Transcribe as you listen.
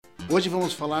Hoje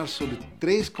vamos falar sobre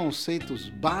 3 conceitos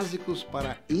básicos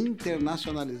para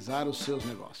internacionalizar os seus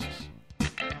negócios.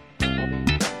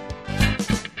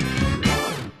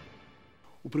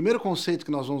 O primeiro conceito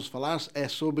que nós vamos falar é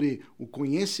sobre o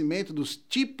conhecimento dos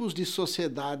tipos de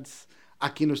sociedades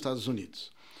aqui nos Estados Unidos.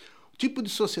 O tipo de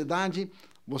sociedade,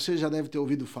 você já deve ter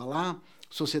ouvido falar,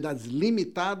 sociedades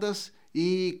limitadas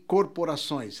e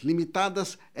corporações.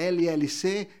 Limitadas,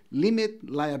 LLC, Limited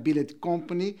Liability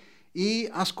Company, e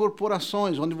as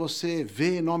corporações, onde você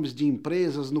vê nomes de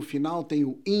empresas, no final tem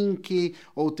o Inc.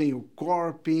 ou tem o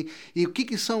Corp. E o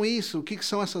que são isso? O que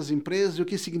são essas empresas e o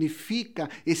que significa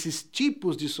esses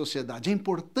tipos de sociedade? É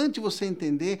importante você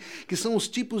entender que são os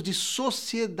tipos de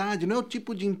sociedade, não é o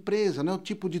tipo de empresa, não é o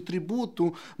tipo de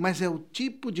tributo, mas é o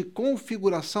tipo de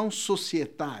configuração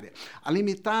societária. A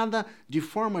limitada, de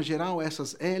forma geral,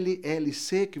 essas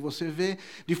LLC que você vê,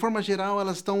 de forma geral,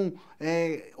 elas estão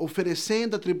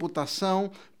oferecendo a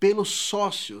tributação pelos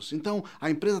sócios. Então, a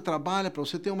empresa trabalha, para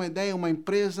você ter uma ideia, uma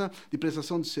empresa de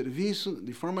prestação de serviço,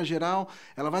 de forma geral,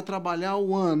 ela vai trabalhar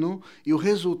o ano e o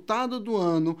resultado do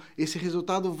ano, esse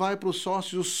resultado vai para os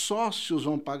sócios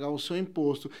vão pagar o seu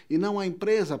imposto e não a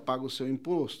empresa paga o seu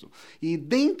imposto. E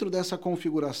dentro dessa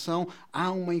configuração,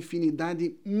 há uma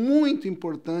infinidade muito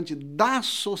importante da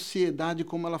sociedade,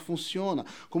 como ela funciona,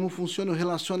 como funciona o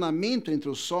relacionamento entre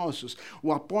os sócios,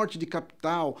 o aporte de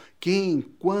capital, quem,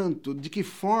 quanto, de que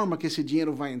forma que esse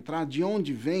dinheiro vai entrar, de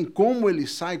onde vem, como ele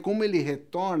sai, como ele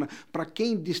retorna, para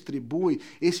quem distribui.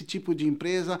 Esse tipo de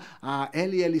empresa, a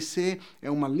LLC,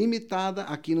 é uma limitada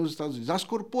aqui nos Estados Unidos. As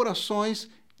corporações,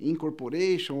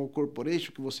 incorporation ou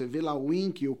corporation, que você vê lá o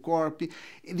Inc. e o Corp,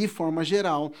 de forma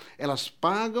geral, elas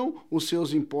pagam os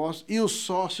seus impostos e os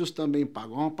sócios também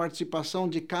pagam. Uma participação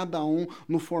de cada um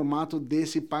no formato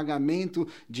desse pagamento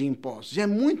de impostos. E é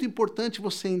muito importante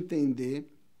você entender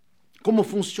como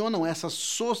funcionam essas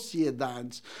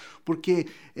sociedades, porque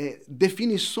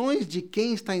definições de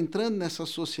quem está entrando nessa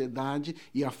sociedade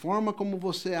e a forma como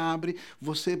você abre,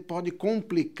 você pode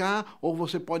complicar ou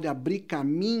você pode abrir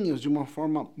caminhos de uma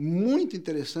forma muito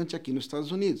interessante aqui nos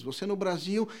Estados Unidos. Você no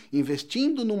Brasil,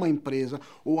 investindo numa empresa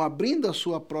ou abrindo a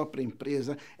sua própria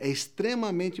empresa, é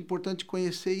extremamente importante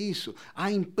conhecer isso.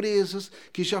 Há empresas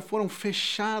que já foram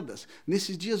fechadas.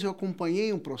 Nesses dias eu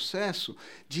acompanhei um processo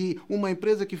de uma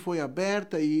empresa que foi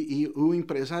aberta e o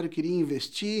empresário queria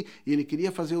investir, ele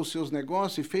queria fazer os seus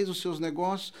negócios e fez os seus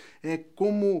negócios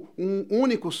como um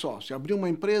único sócio, abriu uma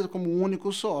empresa como um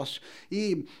único sócio.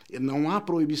 E não há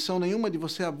proibição nenhuma de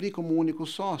você abrir como um único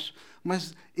sócio,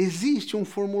 mas existe um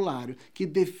formulário que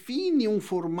define um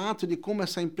formato de como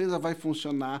essa empresa vai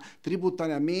funcionar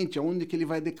tributariamente, onde que ele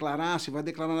vai declarar, se vai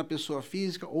declarar na pessoa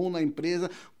física ou na empresa,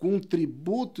 com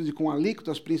tributos e com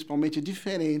alíquotas principalmente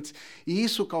diferentes. E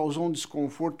isso causou um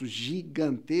desconforto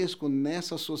gigantesco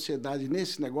nessa sociedade,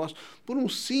 nesse negócio, por um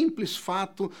simples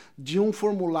fato de um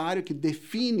formulário que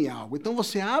define algo. Então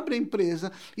você abre a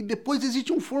empresa e depois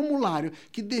existe um formulário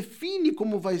que define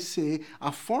como vai ser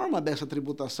a forma dessa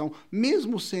tributação,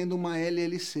 mesmo sendo uma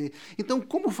LLC. Então,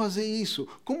 como fazer isso?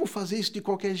 Como fazer isso de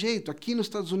qualquer jeito? Aqui nos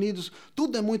Estados Unidos,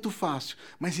 tudo é muito fácil,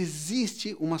 mas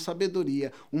existe uma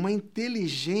sabedoria, uma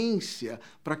inteligência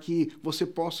para que você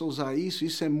possa usar isso.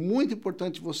 Isso é muito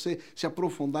importante você se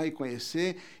aprofundar e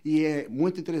conhecer, e é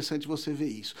muito interessante você ver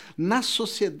isso. Nas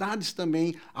sociedades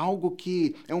também, algo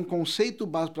que é um conceito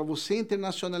básico para você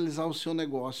internacionalizar o seu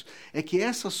negócio, é que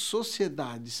essas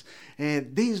sociedades,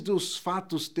 desde os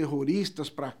fatos terroristas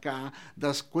para cá,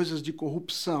 das coisas de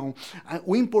corrupção,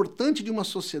 o importante de uma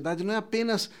sociedade não é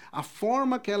apenas a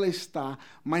forma que ela está,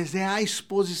 mas é a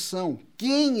exposição.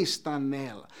 Quem está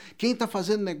nela? Quem está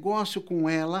fazendo negócio com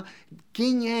ela?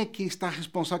 Quem é que está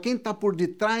responsável? Quem está por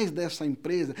detrás dessa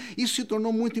empresa? Isso se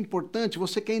tornou muito importante.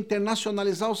 Você quer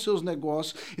internacionalizar os seus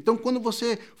negócios. Então, quando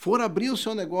você for abrir o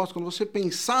seu negócio, quando você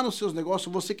pensar nos seus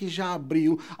negócios, você que já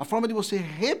abriu, a forma de você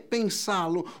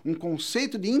repensá-lo, um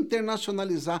conceito de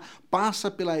internacionalizar,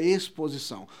 passa pela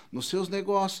exposição. Nos seus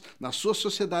negócios, na sua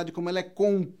sociedade, como ela é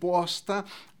composta,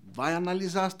 vai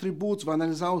analisar os tributos, vai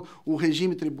analisar o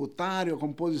regime tributário, a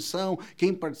composição,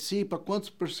 quem participa, quantos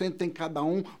por cento tem cada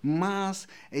um, mas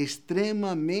é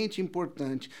extremamente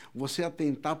importante você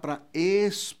atentar para a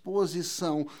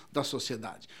exposição da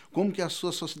sociedade. Como que a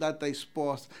sua sociedade está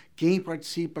exposta, quem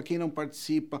participa, quem não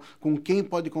participa, com quem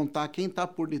pode contar, quem está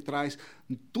por detrás,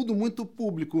 tudo muito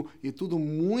público e tudo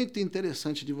muito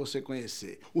interessante de você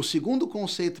conhecer. O segundo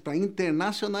conceito para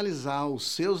internacionalizar os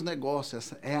seus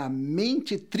negócios é a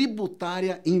mente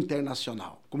tributária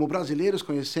internacional. Como brasileiros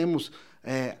conhecemos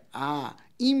a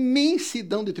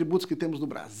imensidão de tributos que temos no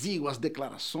Brasil, as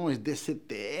declarações,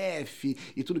 DCTF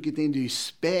e tudo que tem de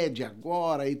SPED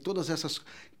agora e todas essas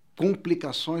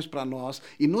complicações para nós.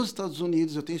 E nos Estados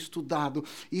Unidos, eu tenho estudado,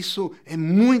 isso é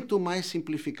muito mais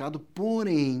simplificado,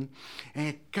 porém,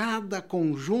 cada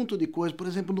conjunto de coisas, por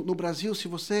exemplo, no Brasil, se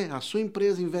a sua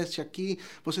empresa investe aqui,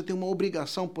 você tem uma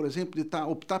obrigação, por exemplo, de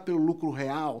optar pelo lucro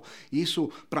real. Isso,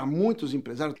 para muitos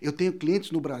empresários, eu tenho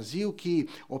clientes no Brasil que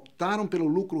optaram pelo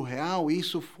lucro real, e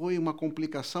isso foi uma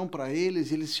complicação para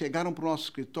eles chegaram para o nosso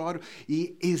escritório,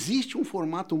 e existe um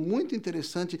formato muito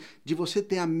interessante de você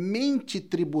ter a mente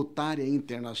tributária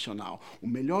internacional. O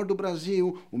melhor do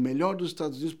Brasil, o melhor dos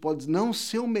Estados Unidos pode não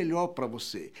ser o melhor para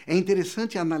você. É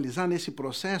interessante analisar nesse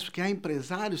processo que há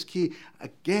empresários que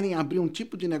querem abrir um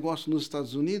tipo de negócio nos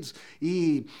Estados Unidos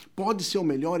e pode ser o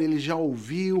melhor, ele já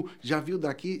ouviu, já viu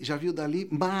daqui, já viu dali,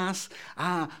 mas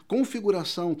a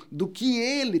configuração do que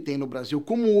ele tem no Brasil,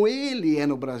 como ele é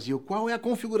no Brasil, qual é a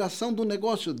configuração do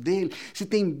negócio dele, se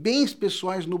tem bens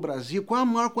pessoais no Brasil, qual a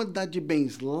maior quantidade de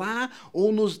bens, lá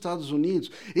ou nos Estados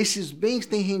Unidos, esses bens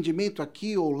têm rendimento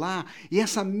aqui ou lá, e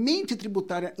essa mente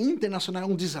tributária internacional é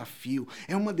um desafio,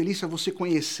 é uma delícia você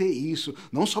conhecer isso,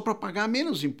 não só para pagar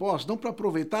menos impostos, não para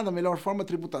aproveitar da melhor forma a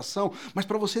tributação, mas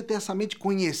para você ter essa mente,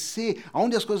 conhecer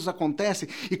aonde as coisas acontecem,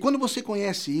 e quando você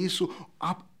conhece isso,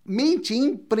 a mente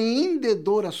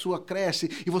empreendedora sua cresce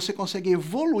e você consegue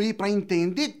evoluir para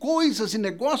entender coisas e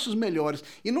negócios melhores.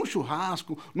 E num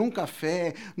churrasco, num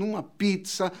café, numa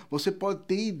pizza, você pode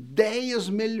ter ideias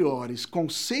melhores,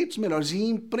 conceitos melhores e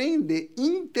empreender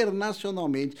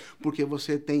internacionalmente, porque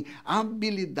você tem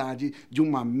habilidade de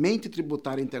uma mente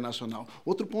tributária internacional.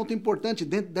 Outro ponto importante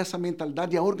dentro dessa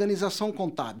mentalidade é a organização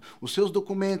contábil. Os seus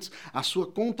documentos, a sua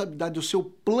contabilidade, o seu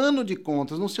plano de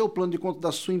contas, não seu plano de contas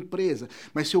da sua empresa,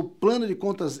 mas seu plano de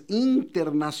contas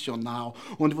internacional,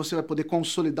 onde você vai poder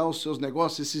consolidar os seus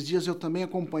negócios. Esses dias eu também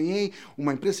acompanhei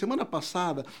uma empresa, semana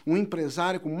passada, um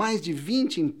empresário com mais de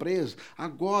 20 empresas,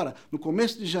 agora, no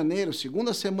começo de janeiro,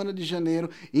 segunda semana de janeiro,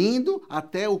 indo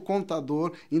até o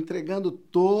contador, entregando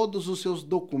todos os seus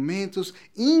documentos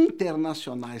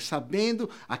internacionais, sabendo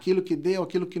aquilo que deu,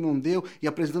 aquilo que não deu, e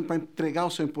apresentando para entregar o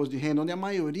seu imposto de renda, onde a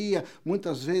maioria,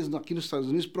 muitas vezes, aqui nos Estados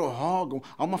Unidos, prorrogam,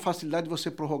 há uma facilidade de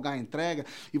você prorrogar a entrega,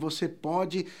 e você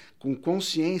pode, com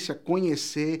consciência,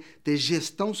 conhecer, ter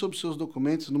gestão sobre os seus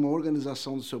documentos numa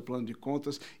organização do seu plano de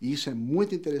contas, e isso é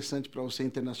muito interessante para você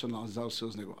internacionalizar os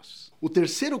seus negócios. O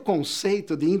terceiro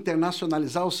conceito de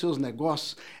internacionalizar os seus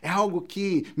negócios é algo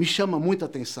que me chama muita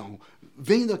atenção.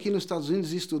 Vendo aqui nos Estados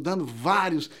Unidos e estudando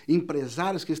vários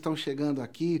empresários que estão chegando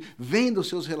aqui, vendo os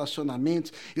seus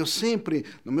relacionamentos, eu sempre,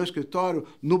 no meu escritório,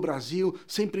 no Brasil,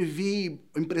 sempre vi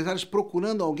empresários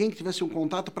procurando alguém que tivesse um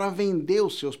contato para vender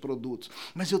os seus produtos.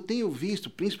 Mas eu tenho visto,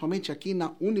 principalmente aqui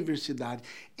na universidade,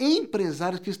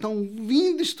 empresários que estão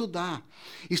vindo estudar.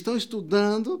 Estão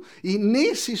estudando e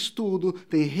nesse estudo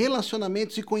tem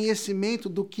relacionamentos e conhecimento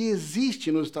do que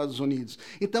existe nos Estados Unidos.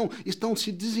 Então, estão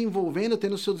se desenvolvendo,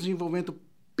 tendo seu desenvolvimento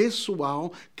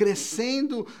pessoal,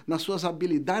 crescendo nas suas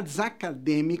habilidades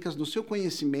acadêmicas, no seu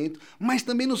conhecimento, mas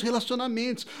também nos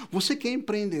relacionamentos. Você que é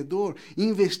empreendedor,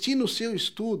 investir no seu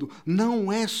estudo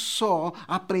não é só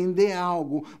aprender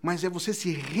algo, mas é você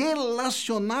se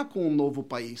relacionar com um novo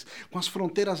país. Com as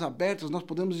fronteiras abertas, nós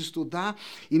podemos estudar,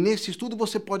 e nesse estudo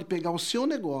você pode pegar o seu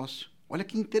negócio. Olha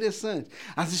que interessante.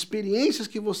 As experiências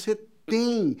que você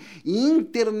tem e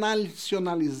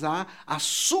internacionalizar as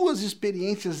suas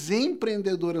experiências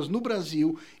empreendedoras no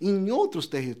Brasil e em outros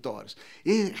territórios.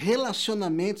 E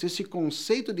relacionamentos, esse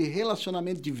conceito de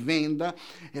relacionamento de venda,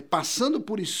 passando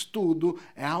por estudo,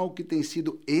 é algo que tem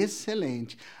sido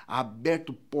excelente,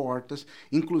 aberto portas,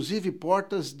 inclusive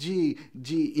portas de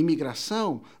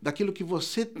imigração, daquilo que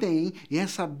você tem, e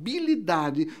essa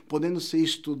habilidade podendo ser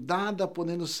estudada,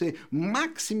 podendo ser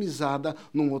maximizada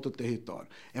num outro território.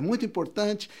 É muito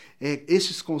importante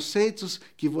esses conceitos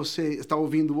que você está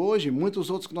ouvindo hoje,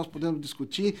 muitos outros que nós podemos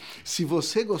discutir. Se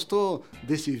você gostou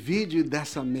desse vídeo,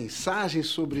 dessa mensagem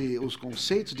sobre os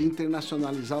conceitos de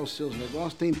internacionalizar os seus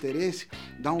negócios, tem interesse,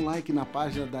 dá um like na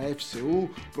página da FCU,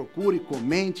 procure,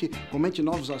 comente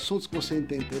novos assuntos que você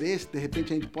tem interesse, de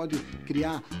repente a gente pode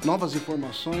criar novas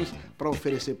informações para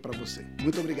oferecer para você.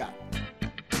 Muito obrigado.